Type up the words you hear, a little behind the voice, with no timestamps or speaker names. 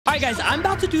All right, guys, I'm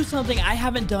about to do something I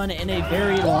haven't done in a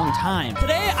very long time.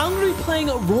 Today, I'm going to be playing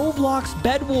Roblox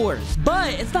Bedwars,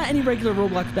 but it's not any regular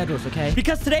Roblox Bedwars, okay?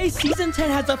 Because today, Season 10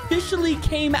 has officially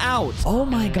came out. Oh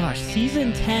my gosh,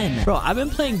 Season 10. Bro, I've been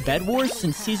playing Bedwars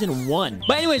since Season 1.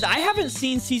 But anyways, I haven't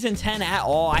seen Season 10 at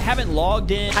all. I haven't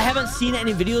logged in. I haven't seen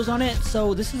any videos on it,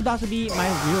 so this is about to be my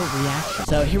real reaction.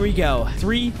 So here we go.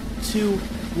 3, 2,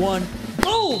 1.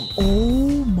 Boom!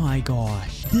 Oh my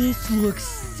gosh. This looks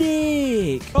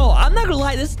sick. Bro, I'm not gonna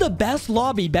lie. This is the best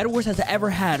lobby Bedwars has ever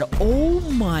had. Oh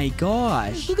my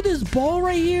gosh. Look at this ball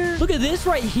right here. Look at this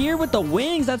right here with the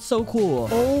wings. That's so cool.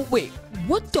 Oh, wait.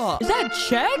 What the? Is that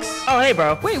Chex? Oh, hey,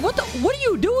 bro. Wait, what are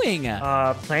you doing?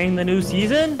 Playing the new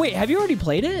season? Wait, have you already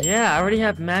played it? Yeah, I already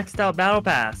have maxed out Battle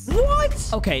Pass. What?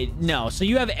 Okay, no. So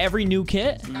you have every new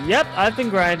kit? Yep, I've been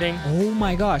grinding. Oh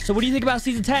my gosh. So what do you think about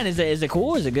Season 10? Is it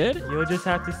cool? Is it good? You'll just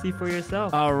have to see for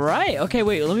yourself. All right. Okay,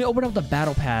 wait. Let me open up the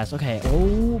Battle Pass. Okay.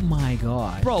 Oh my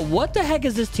god. Bro, what the heck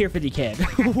is this tier 50 kit?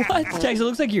 What? Chex, it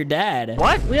looks like your dad.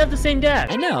 What? We have the same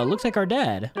dad. I know. It looks like our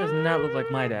dad. Does not look like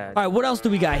my dad. All right, what else do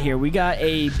we got here? We got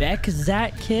a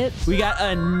Bekzat kit. We got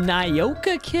a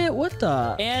Nyoka kit. What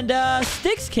the? And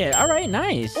Sticks kit. All right,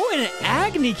 nice. Oh, and an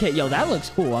Agni kit. Yo, that looks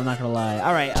cool. I'm not gonna lie.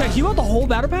 All right. Chex, you want the whole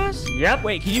Battle Pass? Yep.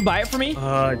 Wait, can you buy it for me?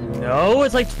 No.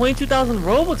 It's like 22,000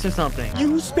 Robux or something.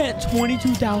 You spent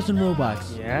 22,000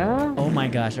 Robux. Yeah? Oh my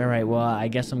gosh. All right. Well, I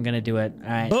guess I'm gonna do it. All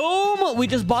right. Boom. We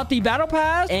just bought the Battle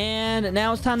Pass. And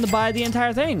now it's time to buy the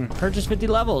entire thing. Purchase 50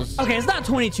 levels. Okay, it's not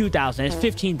 22,000. It's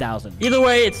 15,000. Either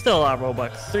way, it's still a lot of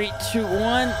Robux. 3, 2,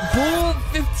 1. Boom.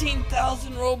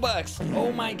 15,000 Robux.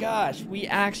 Oh my gosh. We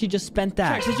actually just spent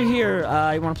that. Since you're here,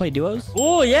 you want to play duos?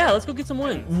 Oh, yeah. Let's go get some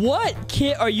wins. What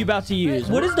kit are you about to use?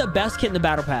 What is the best kit in the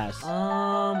Battle Pass?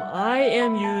 I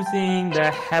am using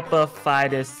the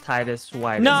Hepatitis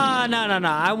White. No.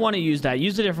 I want to use that.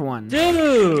 Use a different one.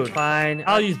 Dude. Fine.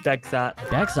 I'll use Bekzat.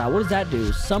 Bekzat, what does that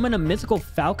do? Summon a mythical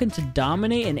falcon to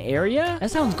dominate an area?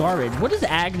 That sounds garbage. What does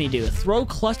Agni do? Throw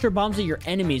cluster bombs at your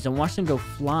enemies and watch them go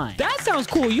flying. That sounds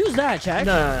cool. Use that, Chex.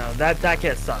 No. That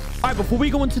kit sucks. All right, before we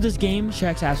go into this game,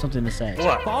 Chex has something to say.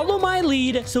 What? Follow my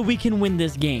lead so we can win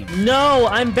this game. No,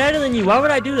 I'm better than you. Why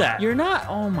would I do that? You're not?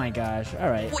 Oh my gosh. All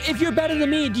right. Well, if you're better than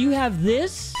me, do you have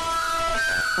this?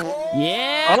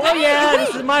 Yeah. Oh, yeah.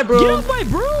 This is my broom. Get off my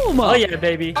broom. Oh, yeah,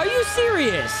 baby. Are you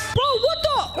serious? Bro, what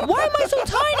the? Why am I so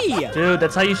tiny? Dude,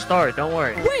 that's how you start. Don't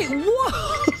worry. Wait, what?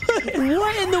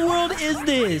 What in the world is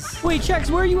this? Wait, Chex,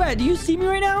 where are you at? Do you see me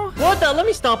right now? What the? Let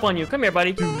me stomp on you. Come here,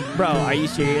 buddy. Bro, are you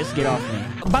serious? Get off me.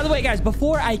 By the way, guys,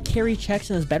 before I carry Chex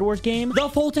in this Bedwars game, the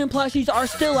Foltyn plushies are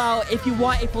still out. If you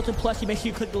want a Foltyn plushie, make sure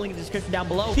you click the link in the description down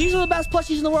below. These are the best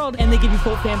plushies in the world, and they give you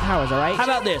full fan powers, all right? How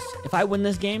about this? If I win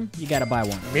this game, you gotta buy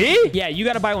one. Me? Yeah, you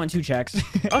gotta buy one too, Chex.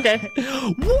 Okay.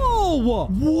 Whoa!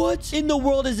 What in the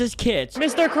world is this kit?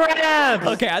 Mr. Krabs!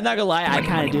 Okay, I'm not gonna lie. I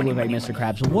kind of do look like Mr.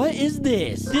 Krabs. What is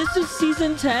this? This is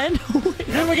Season 10? Dude,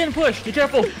 we're getting pushed. Be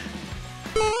careful.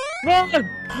 Run!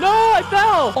 No, I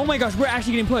fell! Oh my gosh, we're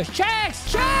actually getting pushed.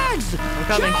 Chex! Chex! I'm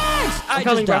coming. Chex! I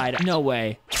coming, just died. No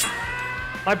way.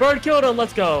 My bird killed him.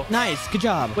 Let's go. Nice. Good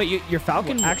job. Wait, your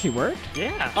falcon actually worked?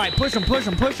 Yeah. All right, push him.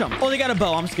 Oh, they got a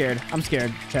bow. I'm scared.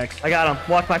 Chex. I got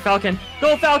him. Watch my falcon.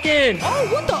 Go, falcon! Oh,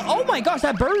 what the? Oh my gosh,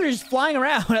 that bird is flying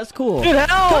around. That's cool. Dude,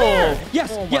 hell! Come here.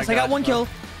 Yes, Oh yes, I got one kill.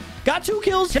 Got 2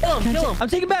 kills. Kill him. I'm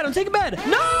taking bed.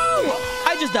 No!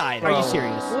 I just died. Are you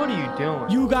serious? What are you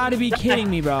doing? You gotta be kidding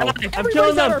me, bro. I'm Everybody's killing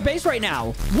at them. our base right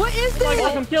now. What is this? Oh my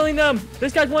gosh, I'm killing them.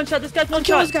 This guy's one shot. I'm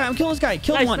killing this guy.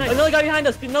 Kill Nice, one. nice. Another guy behind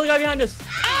us.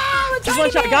 Ah, Just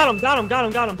one shot.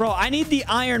 Got him. Bro, I need the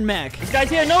iron mech. This guy's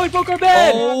here. No, he broke our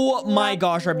bed. Oh my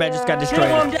gosh, our bed just got Kill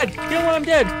him destroyed. when I'm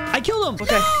dead. I killed him.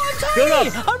 Okay. No, I'm Kill tiny.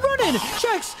 him. I'm running.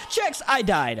 Chex, I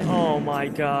died. Oh my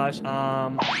gosh.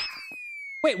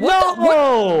 Wait, what the? What?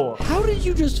 No! How did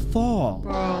you just fall?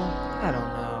 Bro, I don't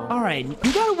know. All right,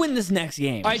 you gotta win this next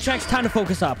game. All right, Chex, time to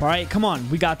focus up. All right, come on,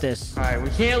 we got this. All right, we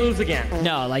can't lose again.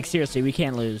 No, like seriously, we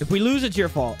can't lose. If we lose, it's your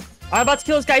fault. I'm about to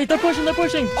kill this guy. They're pushing.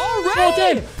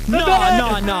 Already? Foltyn, No.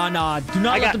 the Do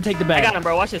not let them take the bed. I got him,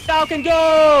 bro. Watch this. Falcon,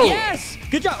 go! Yes!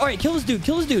 Good job. All right, kill this dude.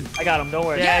 I got him. Don't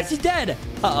worry. Yes, he's dead.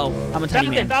 Uh-oh, I'm a tiny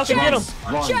man. Falcon, get him.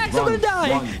 Chex, I'm gonna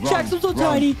die. Chex, I'm so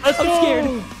tiny. Let's I'm go.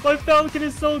 scared. My Falcon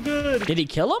is so good. Did he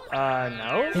kill him?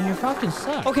 No. Then your Falcon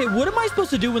sucks. Okay, what am I supposed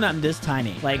to do when I'm this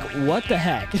tiny? Like, what the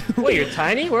heck? Wait, you're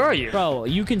tiny? Where are you? Bro,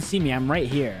 you can see me. I'm right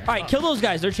here. All right, kill those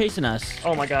guys. They're chasing us.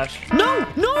 Oh my gosh. No!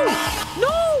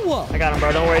 I got him,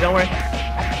 bro. Don't worry.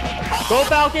 Go,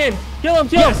 Falcon. Kill him.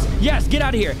 Yes, get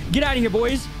out of here,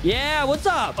 boys. Yeah, what's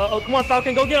up? Oh, come on,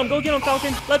 Falcon. Go get him,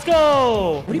 Falcon. Let's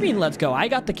go. What do you mean, let's go? I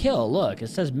got the kill. Look, it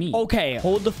says me. Okay,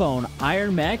 hold the phone.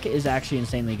 Iron Mech is actually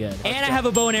insanely good. And I have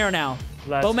a bow and arrow now.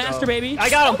 Let's Bowmaster, go. baby. I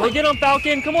got him. Go get him,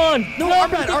 Falcon. Come on. No, our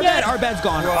bed's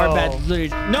gone. Bro. Our bed's literally...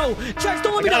 No, Chex,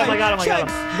 don't let me die. I got him.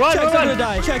 Chex, Run, Chex, run, I'm gonna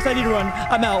die. Chex, I need to run.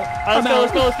 I'm out.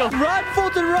 Let's go. Run,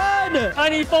 Foltyn, run. I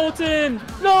need Foltyn.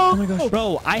 No. Oh my gosh.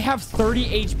 Bro, I have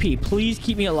 30 HP. Please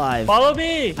keep me alive. Follow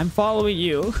me. I'm following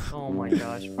you. Oh my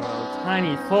gosh, bro.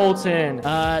 Tiny Foltyn.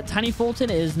 Tiny Foltyn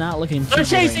is not looking too They're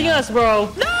good right chasing now. us,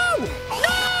 bro. No!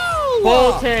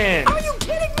 Foltyn. Are you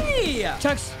kidding me?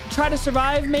 Chex, try to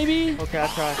survive, maybe? Okay, I'll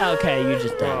try. Okay, you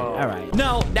just died. All right.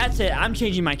 No, that's it. I'm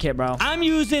changing my kit, bro. I'm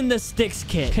using the sticks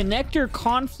kit. Connect your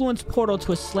confluence portal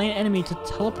to a slain enemy to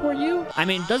teleport you. I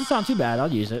mean, doesn't sound too bad.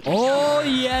 I'll use it. Oh,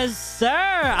 yes, sir.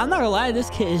 I'm not gonna lie. This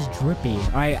kit is drippy.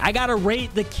 All right, I gotta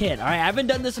rate the kit. All right, I haven't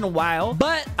done this in a while,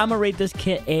 but I'm gonna rate this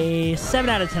kit a 7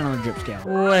 out of 10 on the drip scale.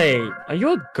 Wait, are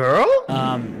you a girl?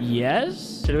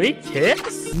 Yes. Should we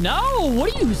kiss? No,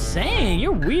 what are you saying?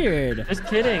 You're weird. Just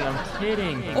kidding. I'm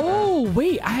kidding. Oh,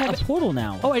 wait, I have a portal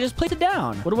now. Oh, I just placed it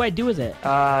down. What do I do with it?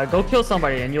 Go kill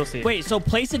somebody and you'll see. Wait, so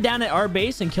place it down at our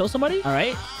base and kill somebody? All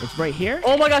right, it's right here.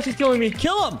 Oh my gosh, he's killing me.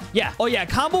 Kill him. Yeah. Oh, yeah,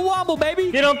 combo wombo,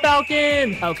 baby. Get him,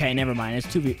 Falcon. Okay, never mind. It's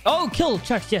 2v. Oh, kill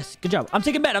Chucks. Yes, good job. I'm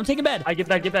taking bed. I get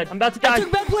bed. I'm about to die. I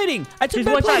took bed plating.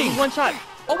 He's one shot.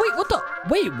 Oh, wait, what the?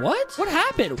 Wait, what? What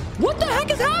happened? What the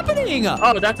heck is happening?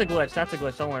 Oh, that's a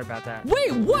glitch. Don't worry about that.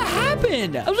 Wait, what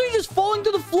happened? I was really just falling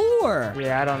to the floor.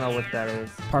 Yeah, I don't know what that is.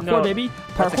 Parkour, baby.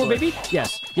 Parkour, baby.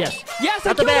 Yes.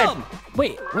 I killed him.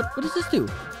 Wait, what does this do?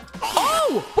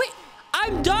 Oh, wait.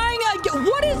 I'm dying again.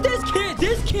 What is this kit?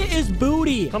 This kit is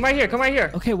booty. Come right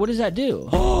here. Okay, what does that do?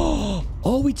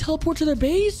 Oh, we teleport to their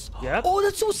base? Yep. Oh,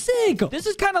 that's so sick. This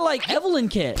is kind of like Evelyn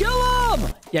kit. Kill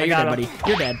him. Yeah, you're dead, buddy.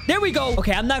 You're dead. There we go.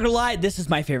 Okay, I'm not gonna lie. This is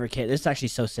my favorite kit. This is actually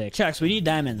so sick. Chex, we need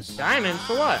diamonds. Diamonds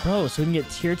for what? Bro, so we can get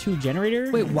tier 2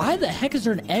 generator? Wait, why the heck is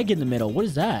there an egg in the middle? What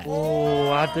is that?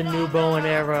 Oh, I have the new bow and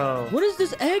arrow. What does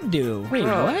this egg do? Wait,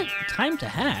 Bro. what? Time to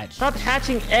hatch. Stop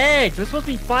hatching eggs. We're supposed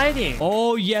to be fighting.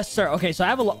 Oh, yes, sir. Okay, so I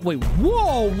have a lot. Wait,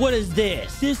 whoa, what is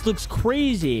this? This looks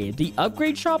crazy. The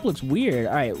upgrade shop looks weird.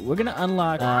 All right, we're gonna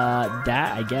unlock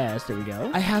that, I guess. There we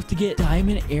go. I have to get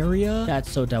diamond area.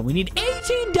 That's so dumb. We need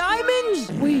 18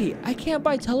 diamonds. Wait, I can't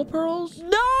buy telepearls?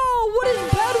 No, what is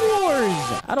Bed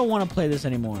Wars? I don't want to play this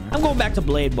anymore. I'm going back to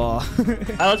Blade Ball.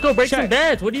 Let's go break some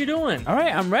beds. What are you doing? All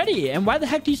right, I'm ready. And why the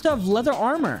heck do you still have leather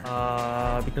armor?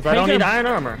 Because I don't need iron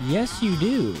armor. Yes, you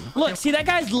do. Look, see, that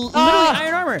guy's literally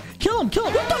iron armor. Kill him.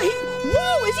 What the?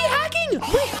 Whoa, is he hacking?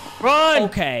 Wait. Run.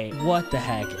 Okay, what the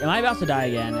heck? Am I about to die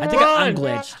again? I think I'm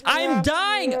glitched. I'm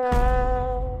dying.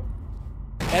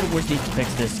 Edwards needs to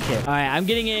fix this kit. All right, I'm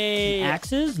getting a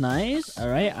axes. Nice. All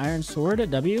right, iron sword at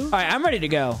W. All right, I'm ready to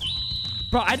go.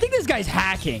 Bro, I think this guy's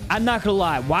hacking. I'm not gonna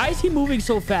lie. Why is he moving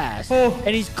so fast? Oh.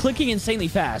 And he's clicking insanely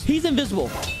fast. He's invisible.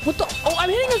 What the? Oh, I'm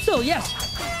hitting him still. Yes.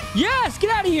 Yes, get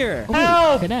out of here.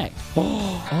 Help. Connect.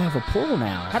 Oh, I have a portal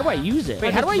now. How do I use it?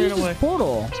 Wait, how do I use this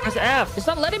portal? Press F. It's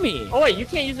not letting me. Oh, wait, you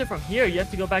can't use it from here. You have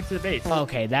to go back to the base.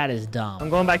 Okay, that is dumb. I'm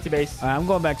going back to base. All right, I'm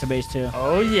going back to base too.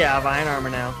 Oh, yeah, I have iron armor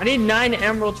now. I need 9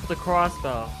 emeralds for the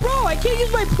crossbow. Bro, I can't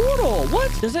use my portal.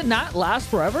 What? Does it not last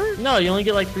forever? No, you only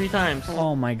get like 3 times.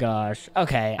 Oh my gosh.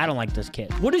 Okay, I don't like this kit.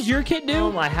 What does your kit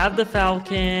do? I have the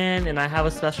falcon and I have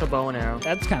a special bow and arrow.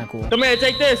 That's kind of cool. Come here,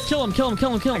 take this. Kill him.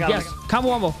 Yes. Combo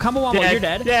wombo. Dead. You're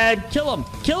dead. Dead. Kill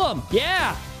him.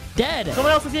 Yeah. Dead.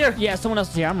 Someone else is here. Yeah, someone else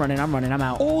is here. I'm running. I'm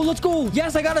out. Oh, let's go.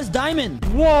 Yes, I got us diamond.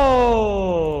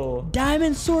 Whoa.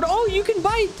 Diamond sword. Oh, you can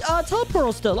buy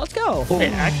telepearl still. Let's go.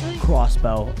 Wait, actually?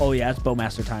 Crossbow. Oh, yeah, it's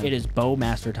bowmaster time. It is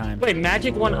bowmaster time. Wait,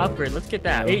 magic 1 upgrade. Let's get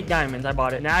that. 8 diamonds. I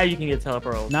bought it. Now you can get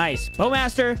telepearls. Nice.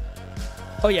 Bowmaster.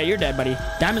 Oh, yeah, you're dead, buddy.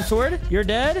 Diamond sword, you're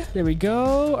dead. There we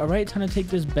go. All right, time to take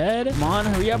this bed. Come on,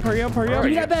 hurry up. Give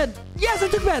me that bed. Yes, I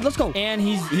took bed. Let's go. And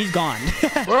he's gone.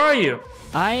 Where are you?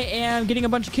 I am getting a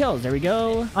bunch of kills. There we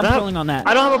go. I'm pulling on that.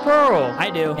 I don't have a pearl. I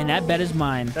do. And that bed is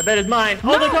mine. That bed is mine.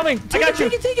 Oh, they're coming. I got you.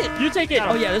 Take it. You take it.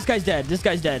 Oh, yeah, this guy's dead.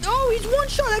 Oh, he's one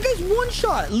shot. That guy's one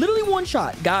shot. Literally one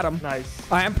shot. Got him. Nice.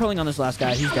 All right, I'm pulling on this last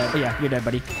guy. He's dead. Oh, yeah, you're dead,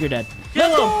 buddy. You're dead. Kill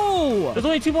Let's him. go. There's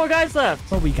only 2 more guys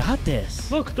left. Oh, we got this.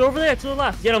 Look, they're over there to the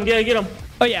left. Get him. Get him.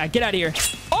 Oh, yeah, get out of here.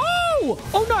 Oh,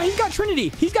 no, he's got Trinity.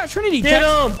 Get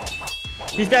him.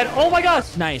 He's dead. Oh my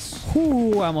gosh. Nice.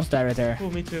 Ooh, I almost died right there. Oh,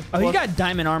 me too. Oh, you got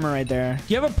diamond armor right there.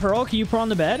 Do you have a pearl? Can you pearl on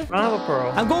the bed? I don't have a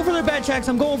pearl. I'm going for the bed, Chex.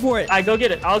 I'm going for it. All right, go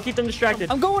get it. I'll keep them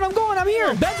distracted. I'm going. I'm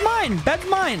here. Bed's mine.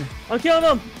 I'm killing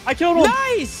him. I killed him.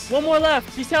 Nice. 1 more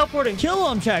left. He's teleporting.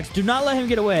 Kill him, Chex. Do not let him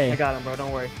get away. I got him, bro.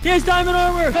 Don't worry. He has diamond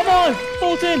armor. Come on.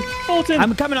 Foltyn.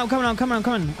 I'm coming. I'm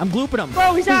glooping him.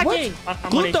 Bro, he's hacking. What?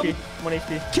 I'm 1 Glooped HP. him. 1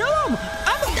 HP. Kill him.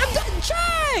 I'm Chex.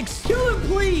 X. Kill him,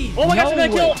 please. Oh my gosh, I'm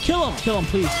gonna kill him. Kill him,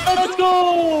 please. Let's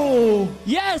go.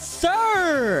 Yes,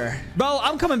 sir. Bro,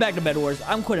 I'm coming back to Bed Wars.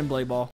 I'm quitting Blade Ball.